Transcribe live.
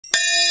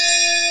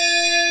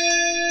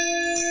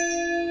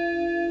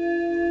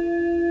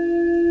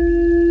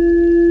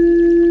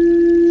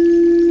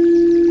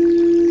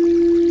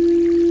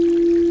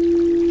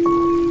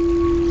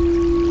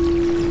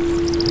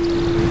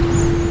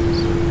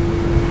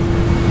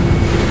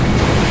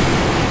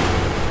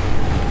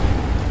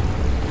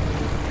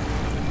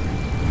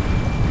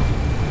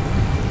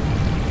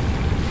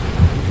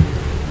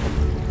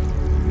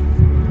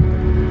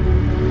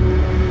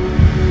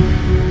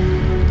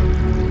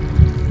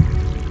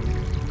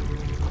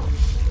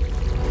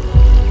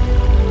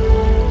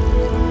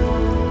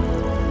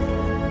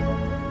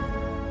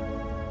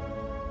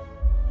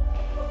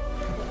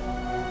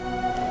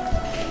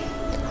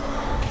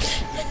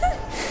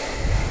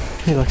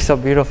You look so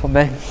beautiful,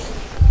 babe.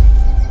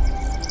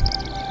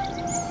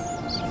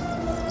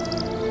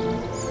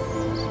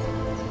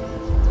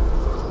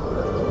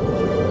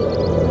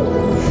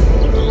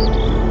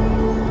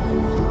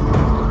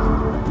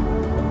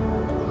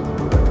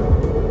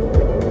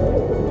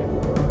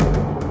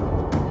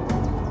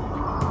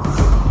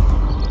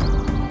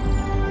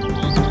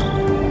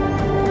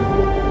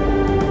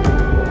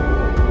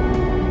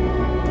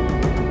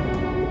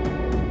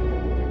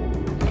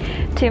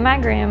 To my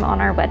groom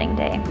on our wedding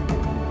day.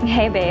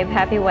 Hey babe,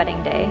 happy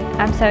wedding day.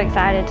 I'm so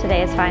excited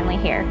today is finally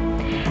here.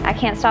 I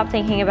can't stop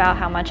thinking about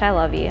how much I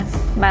love you.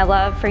 My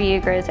love for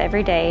you grows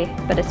every day,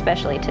 but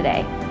especially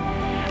today.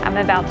 I'm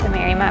about to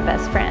marry my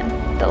best friend,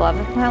 the love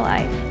of my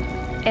life,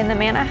 and the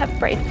man I have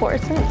prayed for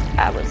since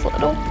I was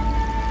little.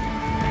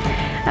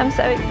 I'm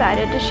so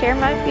excited to share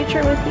my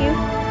future with you,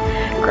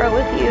 grow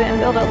with you, and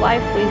build a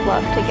life we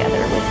love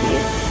together with you.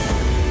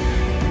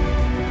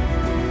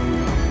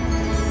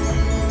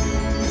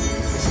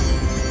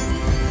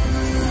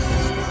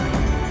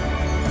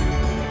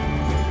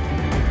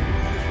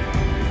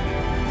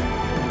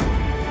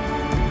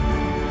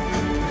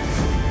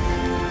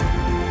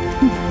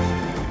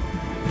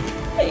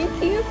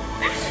 Thank you.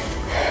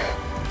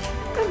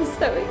 I'm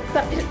so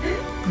excited.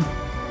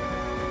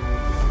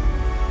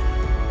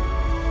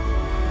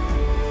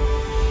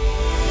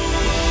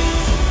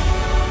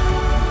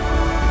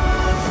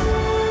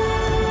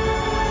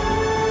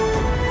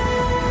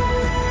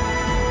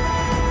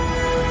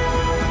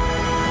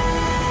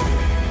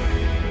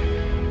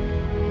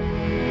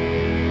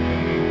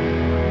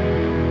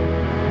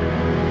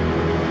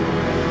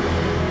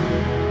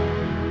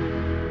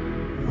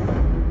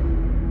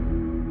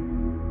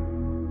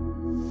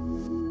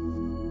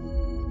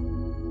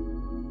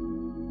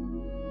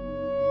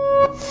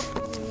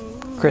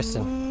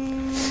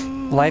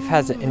 Kristen, life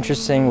has an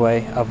interesting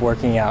way of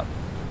working out.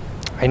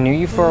 I knew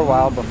you for a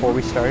while before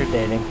we started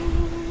dating.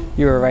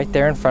 You were right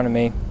there in front of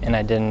me, and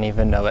I didn't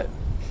even know it.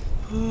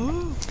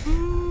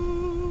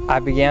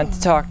 I began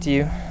to talk to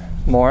you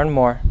more and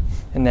more,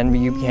 and then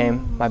you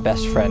became my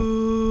best friend.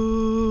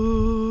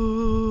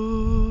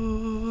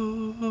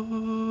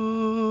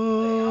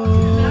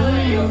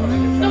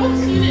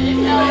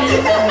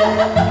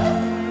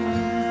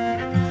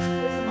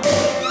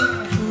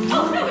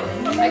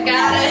 I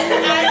got it.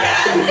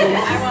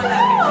 I want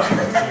that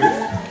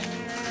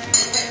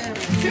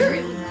picture. Sure.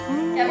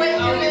 Yeah, wait, oh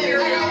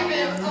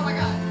my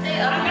god.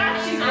 Hey, I got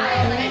you.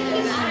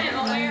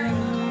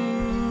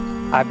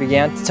 I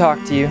began to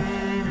talk to you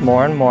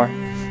more and more,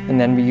 and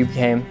then you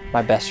became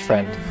my best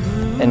friend.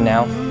 And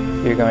now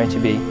you're going to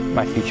be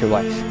my future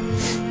wife.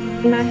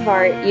 In my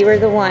heart, you are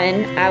the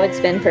one I would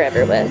spend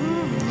forever with.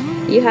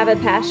 You have a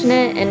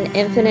passionate and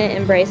infinite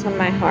embrace on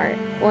my heart,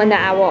 one that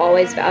I will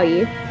always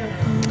value.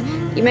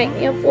 You make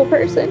me a full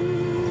person.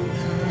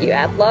 You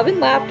add love and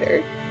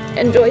laughter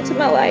and joy to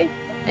my life,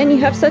 and you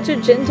have such a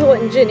gentle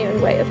and genuine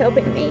way of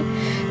helping me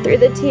through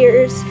the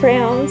tears,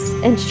 frowns,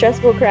 and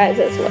stressful cries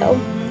as well.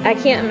 I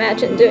can't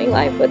imagine doing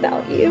life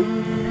without you.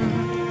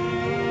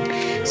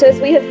 So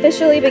as we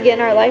officially begin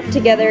our life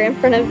together in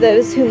front of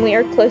those whom we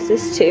are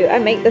closest to, I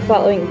make the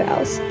following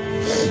vows.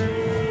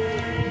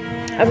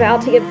 I vow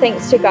to give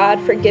thanks to God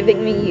for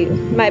giving me you,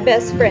 my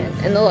best friend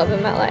and the love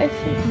of my life.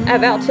 I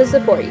vow to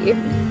support you,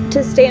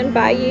 to stand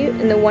by you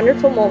in the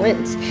wonderful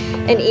moments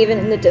and even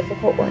in the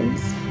difficult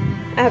ones.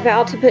 I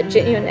vow to put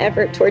genuine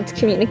effort towards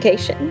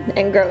communication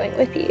and growing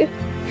with you.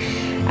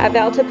 I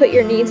vow to put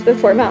your needs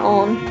before my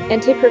own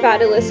and to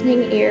provide a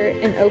listening ear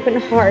and open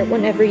heart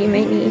whenever you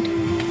may need.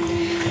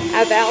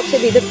 I vow to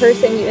be the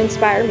person you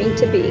inspire me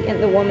to be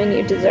and the woman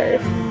you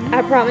deserve.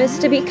 I promise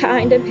to be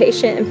kind and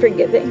patient and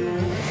forgiving.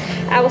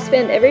 I will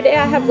spend every day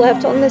I have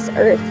left on this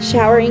earth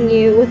showering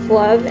you with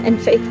love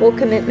and faithful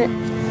commitment.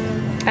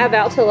 I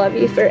vow to love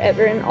you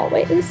forever and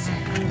always.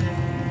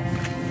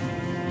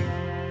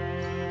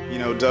 You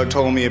know, Doug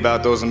told me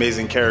about those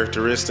amazing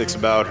characteristics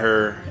about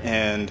her,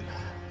 and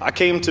I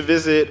came to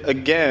visit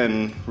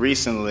again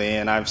recently,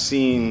 and I've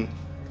seen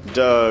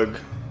Doug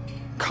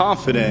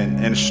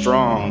confident and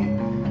strong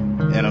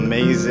and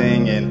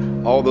amazing,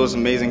 and all those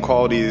amazing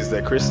qualities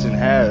that Kristen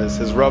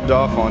has rubbed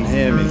off on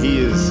him, and he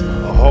is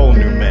a whole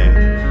new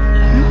man.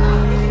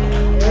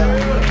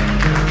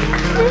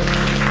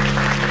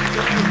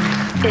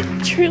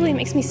 It truly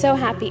makes me so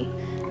happy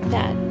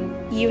that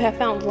you have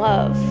found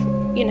love.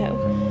 You know,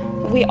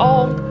 we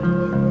all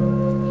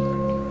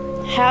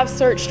have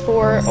searched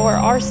for or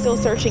are still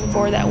searching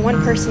for that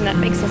one person that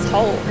makes us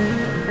whole,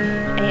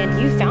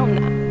 and you found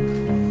that.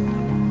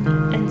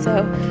 And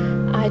so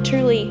I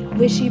truly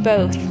wish you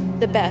both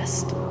the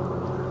best,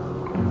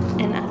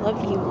 and I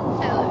love you.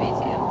 I love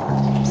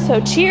you too.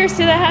 So cheers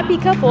to the happy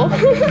couple.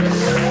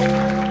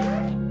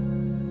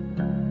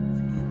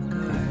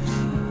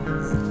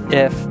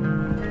 If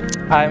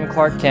I am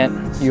Clark Kent,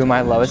 you are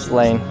my Lois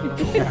Lane.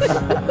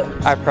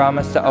 I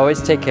promise to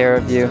always take care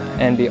of you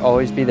and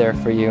always be there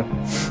for you.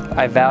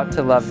 I vow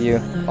to love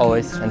you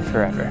always and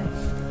forever.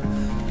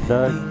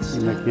 Doug,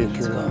 you may kiss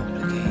your love.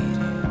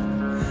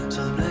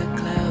 So the black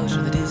clouds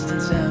of the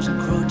distant sounds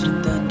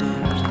encroaching thunder.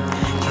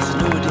 Kiss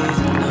the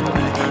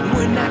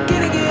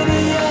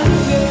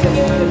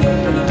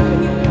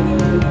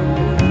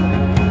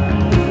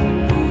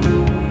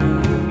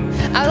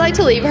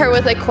leave her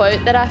with a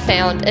quote that I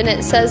found, and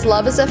it says,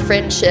 "Love is a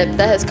friendship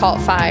that has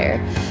caught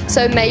fire.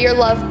 So may your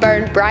love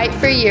burn bright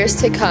for years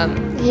to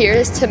come. Here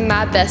is to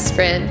my best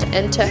friend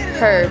and to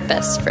her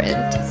best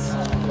friend."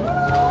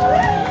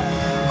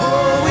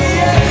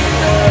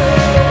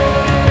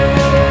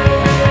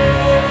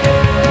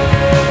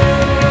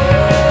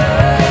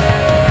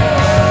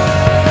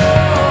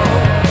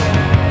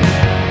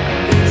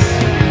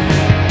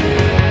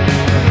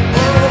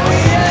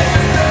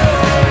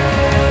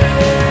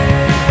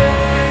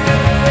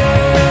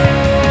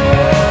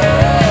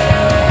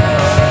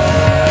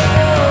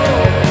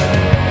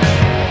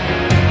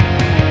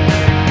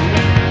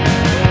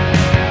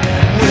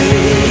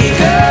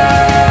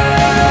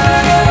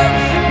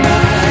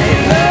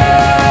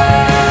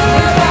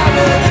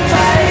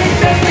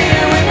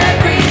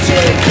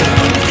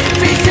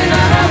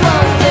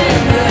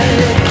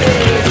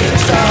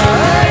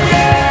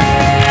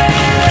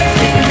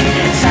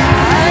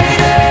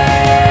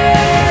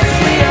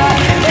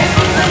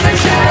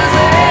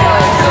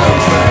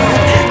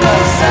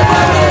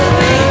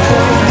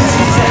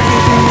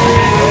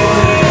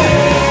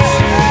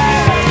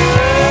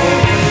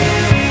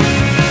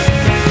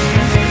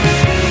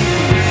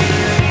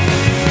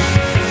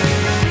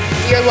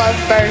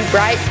 Burn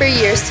bright for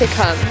years to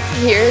come.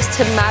 Here is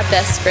to my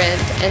best friend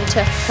and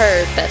to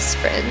her best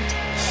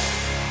friend.